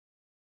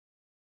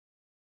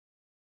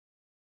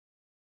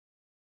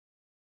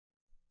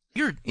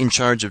You're in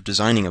charge of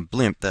designing a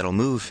blimp that'll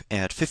move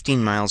at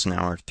 15 miles an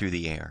hour through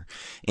the air.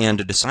 And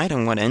to decide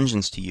on what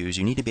engines to use,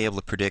 you need to be able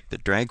to predict the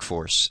drag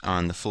force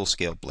on the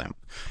full-scale blimp.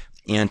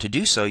 And to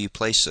do so, you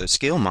place a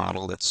scale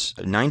model that's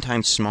 9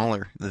 times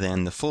smaller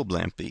than the full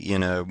blimp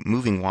in a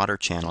moving water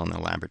channel in the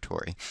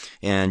laboratory.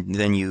 And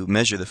then you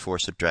measure the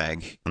force of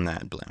drag on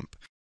that blimp.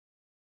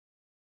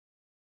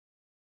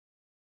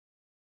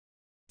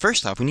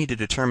 First off, we need to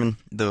determine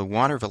the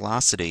water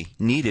velocity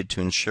needed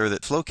to ensure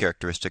that flow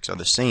characteristics are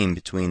the same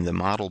between the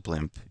model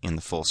blimp and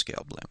the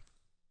full-scale blimp.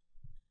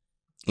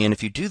 And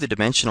if you do the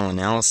dimensional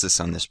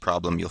analysis on this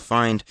problem, you'll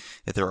find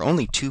that there are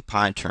only two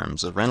pi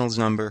terms, the Reynolds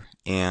number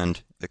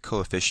and the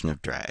coefficient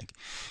of drag.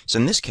 So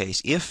in this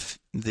case, if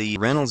the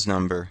Reynolds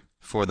number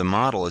for the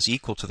model is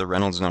equal to the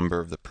Reynolds number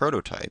of the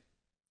prototype,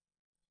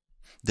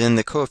 then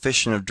the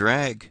coefficient of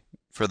drag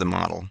for the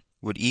model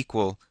would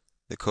equal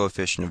the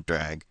coefficient of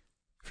drag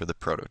for the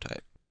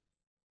prototype.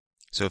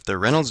 So if the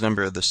Reynolds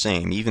number are the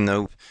same, even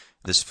though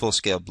this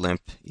full-scale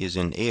blimp is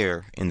in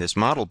air, in this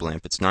model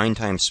blimp it's 9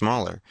 times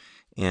smaller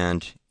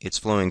and it's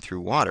flowing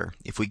through water,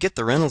 if we get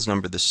the Reynolds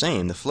number the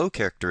same, the flow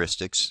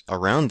characteristics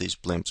around these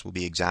blimps will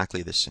be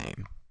exactly the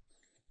same.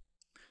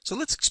 So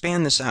let's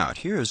expand this out.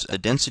 Here's a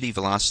density,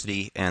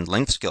 velocity, and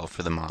length scale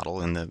for the model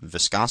and the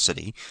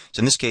viscosity. So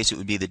in this case, it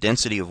would be the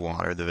density of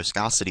water, the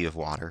viscosity of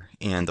water,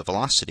 and the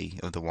velocity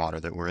of the water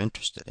that we're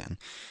interested in.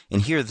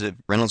 And here the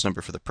Reynolds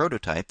number for the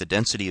prototype, the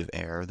density of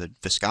air, the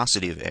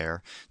viscosity of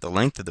air, the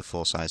length of the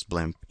full-size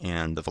blimp,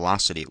 and the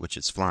velocity at which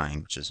it's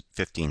flying, which is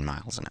 15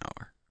 miles an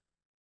hour.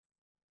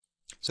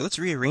 So let's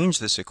rearrange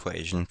this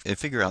equation and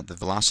figure out the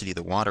velocity of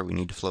the water we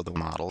need to flow the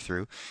model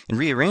through. In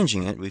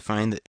rearranging it, we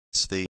find that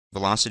it's the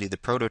velocity of the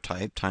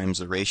prototype times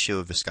the ratio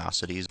of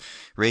viscosities,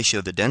 ratio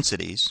of the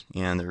densities,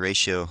 and the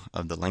ratio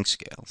of the length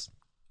scales.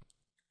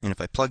 And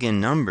if I plug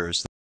in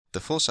numbers, the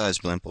full-size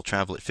blimp will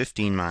travel at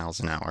 15 miles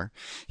an hour.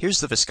 Here's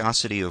the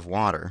viscosity of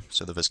water,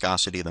 so the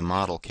viscosity of the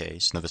model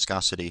case, and the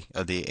viscosity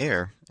of the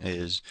air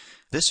is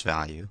this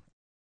value.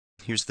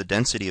 Here's the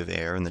density of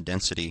air and the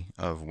density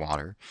of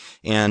water.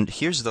 And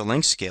here's the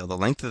length scale, the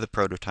length of the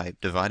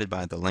prototype divided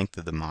by the length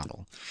of the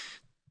model.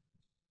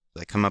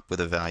 I come up with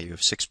a value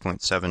of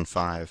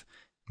 6.75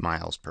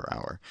 miles per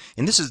hour.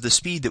 And this is the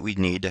speed that we'd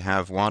need to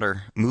have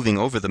water moving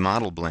over the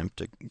model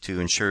blimp to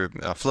ensure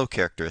flow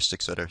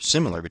characteristics that are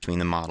similar between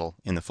the model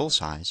and the full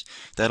size.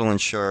 That'll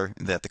ensure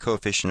that the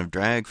coefficient of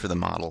drag for the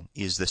model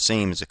is the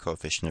same as the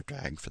coefficient of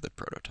drag for the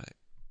prototype.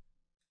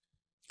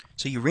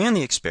 So you ran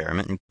the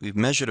experiment, and we've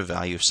measured a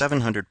value of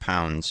 700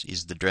 pounds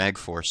is the drag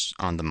force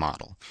on the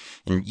model.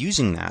 And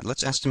using that,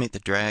 let's estimate the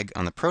drag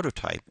on the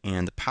prototype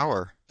and the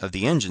power of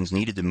the engines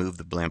needed to move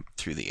the blimp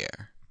through the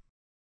air.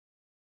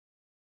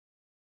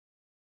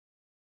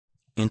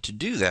 And to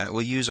do that,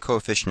 we'll use a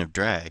coefficient of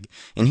drag.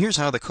 And here's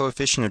how the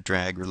coefficient of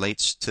drag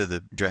relates to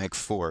the drag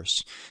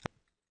force.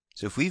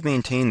 So if we've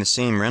maintained the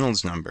same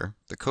Reynolds number,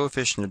 the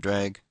coefficient of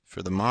drag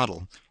for the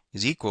model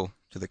is equal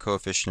to the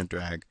coefficient of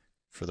drag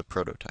for the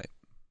prototype.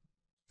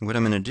 What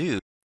I'm going to do,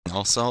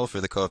 I'll solve for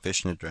the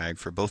coefficient of drag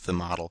for both the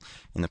model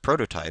and the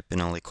prototype,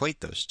 and I'll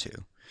equate those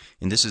two.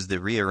 And this is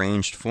the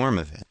rearranged form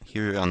of it.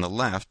 Here on the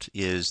left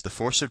is the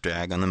force of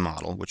drag on the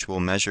model, which we'll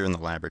measure in the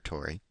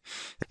laboratory.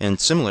 And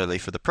similarly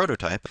for the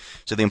prototype,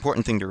 so the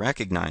important thing to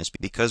recognize,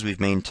 because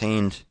we've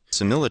maintained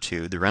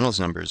similitude, the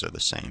Reynolds numbers are the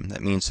same.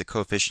 That means the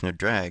coefficient of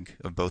drag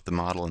of both the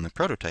model and the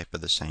prototype are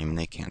the same, and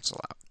they cancel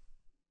out.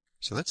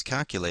 So let's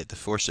calculate the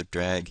force of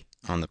drag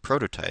on the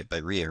prototype by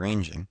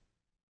rearranging.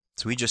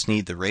 So we just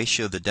need the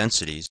ratio of the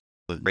densities,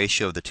 the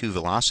ratio of the two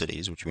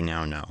velocities, which we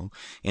now know,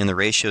 and the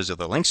ratios of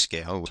the length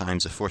scale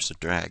times the force of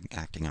drag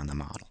acting on the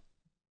model.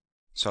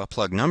 So I'll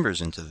plug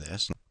numbers into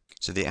this.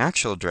 So the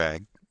actual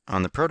drag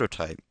on the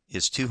prototype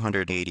is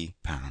 280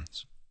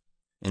 pounds.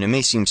 And it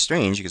may seem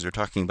strange because we're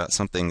talking about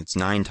something that's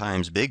 9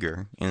 times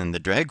bigger, and the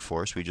drag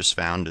force we just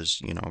found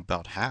is,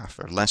 about half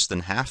or less than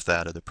half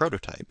that of the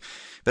prototype.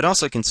 But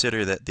also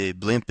consider that the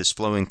blimp is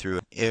flowing through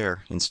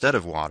air instead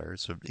of water.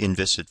 It's an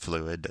inviscid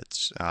fluid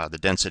that's the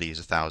density is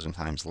 1,000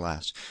 times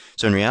less.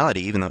 So in reality,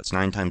 even though it's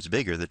 9 times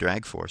bigger, the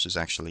drag force is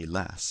actually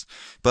less.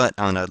 But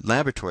on a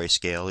laboratory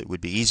scale, it would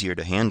be easier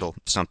to handle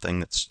something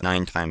that's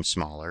 9 times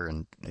smaller,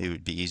 and it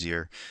would be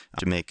easier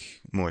to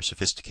make more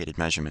sophisticated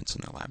measurements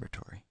in the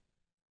laboratory.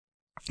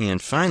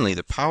 And finally,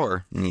 the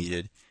power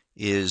needed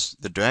is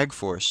the drag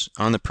force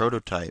on the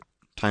prototype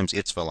times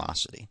its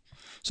velocity.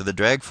 So the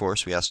drag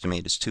force we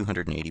estimate is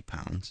 280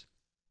 pounds,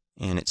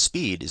 and its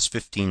speed is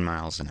 15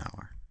 miles an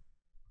hour.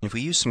 If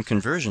we use some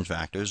conversion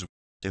factors,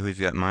 so we've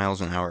got miles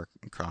an hour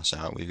cross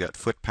out, we've got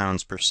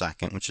foot-pounds per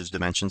second, which is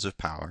dimensions of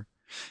power,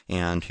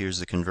 and here's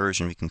the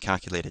conversion. We can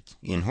calculate it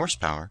in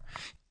horsepower.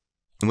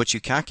 And what you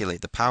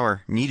calculate, the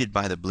power needed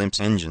by the blimp's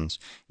engines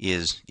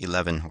is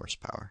 11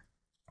 horsepower.